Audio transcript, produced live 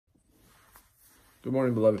Good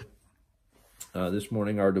morning, beloved. This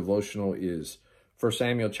morning our devotional is 1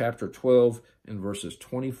 Samuel chapter 12 and verses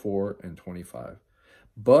 24 and 25.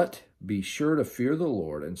 But be sure to fear the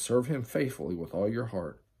Lord and serve him faithfully with all your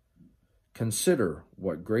heart. Consider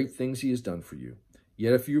what great things he has done for you.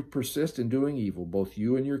 Yet if you persist in doing evil, both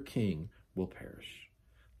you and your king will perish.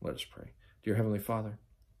 Let us pray. Dear Heavenly Father,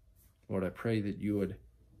 Lord, I pray that you would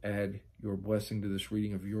add your blessing to this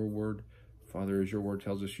reading of your word. Father, as your word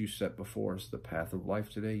tells us, you set before us the path of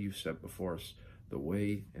life today. You set before us the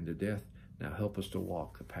way into death. Now help us to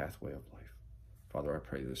walk the pathway of life. Father, I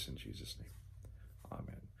pray this in Jesus' name.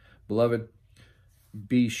 Amen. Beloved,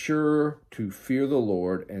 be sure to fear the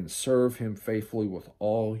Lord and serve him faithfully with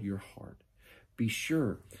all your heart. Be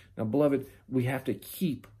sure. Now, beloved, we have to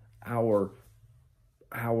keep our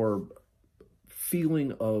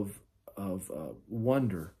feeling of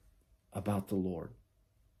wonder about the Lord.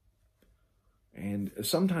 And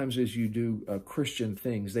sometimes as you do Christian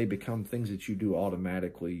things, they become things that you do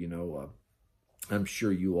automatically. You know, I'm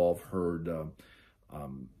sure you all have heard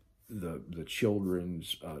the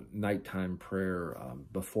children's nighttime prayer.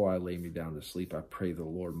 Before I lay me down to sleep, I pray the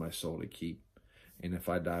Lord my soul to keep. And if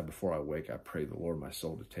I die before I wake, I pray the Lord my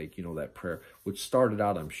soul to take. You know, that prayer, which started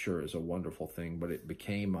out, I'm sure, as a wonderful thing, but it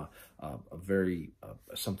became a very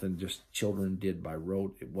something just children did by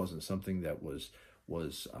rote. It wasn't something that was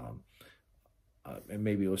and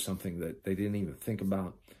maybe it was something that they didn't even think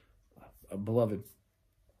about. Beloved,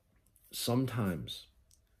 sometimes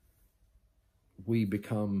we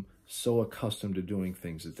become so accustomed to doing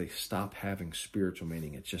things that they stop having spiritual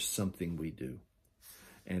meaning. It's just something we do.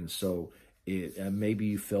 And so maybe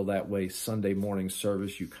you feel that way Sunday morning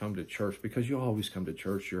service. You come to church because you always come to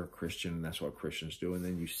church. You're a Christian, and that's what Christians do. And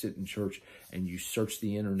then you sit in church and you search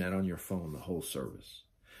the internet on your phone the whole service.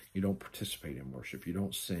 You don't participate in worship. You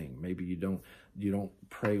don't sing. Maybe you don't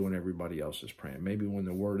pray when everybody else is praying. Maybe when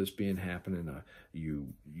the word is being happening,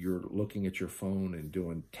 you're looking at your phone and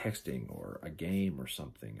doing texting or a game or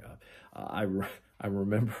something. I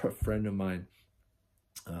remember a friend of mine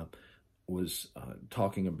was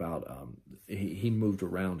talking about he moved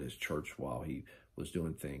around his church while he was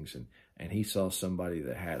doing things, and he saw somebody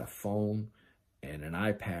that had a phone and an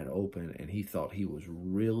iPad open, and he thought he was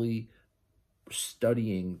really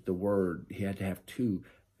studying the word. He had to have two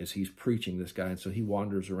as he's preaching, this guy. And so he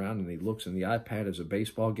wanders around and he looks, and the iPad is a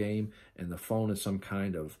baseball game and the phone is some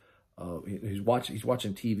kind of he's watching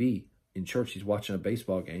TV in church. He's watching a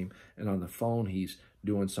baseball game, and on the phone he's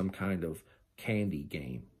doing some kind of candy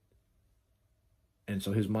game. And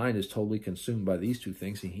so his mind is totally consumed by these two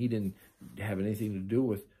things, and he didn't have anything to do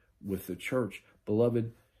with the church.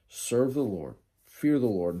 Beloved, serve the Lord. Fear the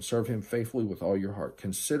Lord and serve him faithfully with all your heart.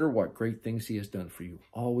 Consider what great things he has done for you.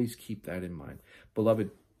 Always keep that in mind.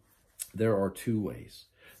 Beloved, there are two ways.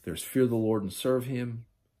 There's fear the Lord and serve him.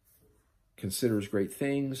 Consider his great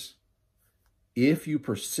things. If you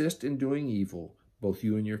persist in doing evil, both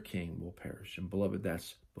you and your king will perish. And beloved,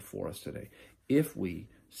 that's before us today. If we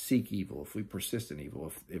seek evil, if we persist in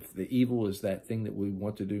evil, if the evil is that thing that we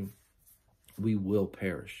want to do, we will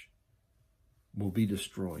perish. We'll be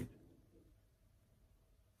destroyed.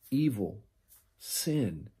 Evil,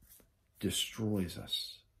 sin, destroys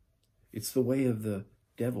us. It's the way of the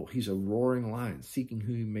devil. He's a roaring lion, seeking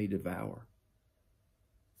whom he may devour.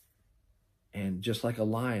 And just like a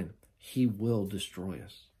lion, he will destroy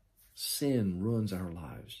us. Sin ruins our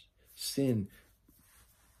lives. Sin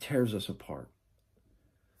tears us apart.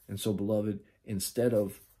 And so, beloved, instead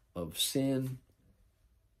of sin,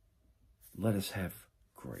 let us have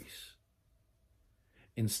grace.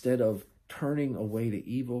 Instead of turning away to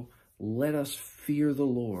evil, let us fear the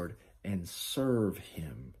Lord and serve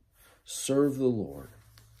him. Serve the Lord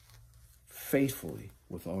faithfully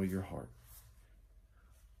with all your heart.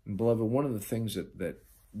 And beloved, one of the things that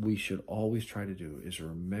we should always try to do is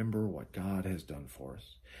remember what God has done for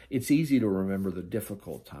us. It's easy to remember the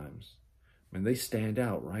difficult times. I mean, they stand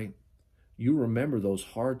out, right? You remember those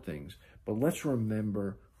hard things, but let's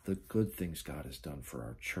remember the good things God has done for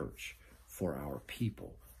our church, for our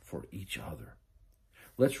people, for each other.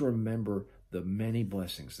 Let's remember the many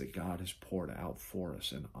blessings that God has poured out for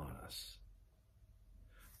us and on us.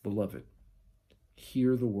 Beloved,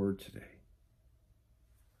 hear the word today.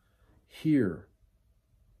 Hear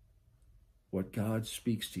what God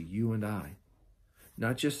speaks to you and I.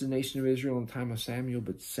 Not just the nation of Israel in the time of Samuel,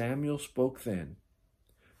 but Samuel spoke then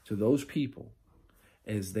to those people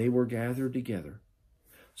as they were gathered together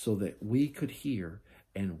so that we could hear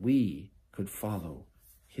and we could follow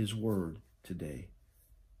his word today.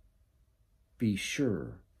 Be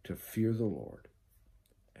sure to fear the Lord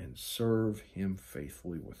and serve him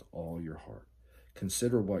faithfully with all your heart.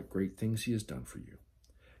 Consider what great things he has done for you.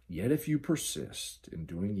 Yet if you persist in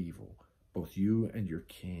doing evil, both you and your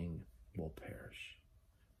king will perish.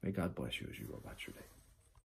 May God bless you as you go about your day.